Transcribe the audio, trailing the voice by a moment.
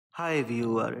Hi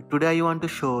viewer, today I want to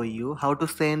show you how to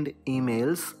send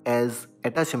emails as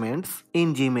attachments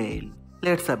in Gmail.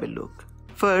 Let's have a look.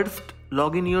 First,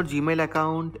 log in your Gmail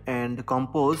account and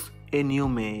compose a new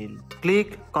mail.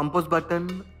 Click Compose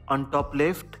button on top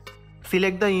left.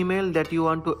 Select the email that you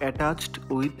want to attach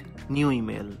with new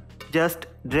email. Just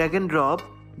drag and drop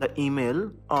the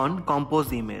email on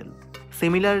Compose email.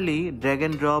 Similarly, drag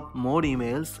and drop more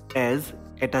emails as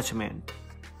attachment.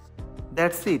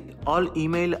 That's it, all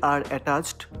email are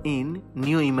attached in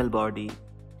new email body.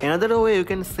 Another way you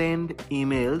can send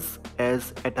emails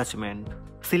as attachment.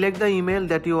 Select the email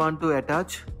that you want to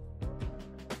attach.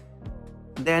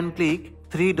 Then click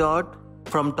three dot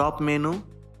from top menu.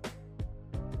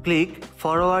 Click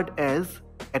forward as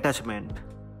attachment.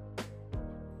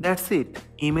 That's it,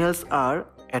 emails are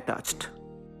attached.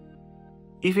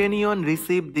 If anyone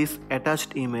received this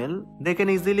attached email, they can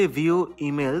easily view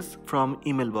emails from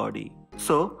email body.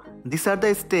 So, these are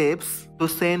the steps to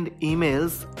send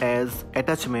emails as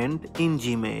attachment in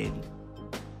Gmail.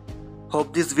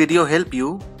 Hope this video helped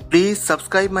you. Please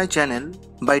subscribe my channel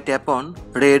by tap on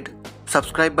red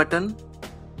subscribe button.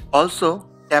 Also,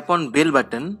 tap on bell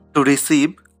button to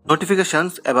receive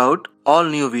notifications about all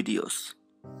new videos.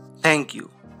 Thank you.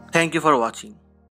 Thank you for watching.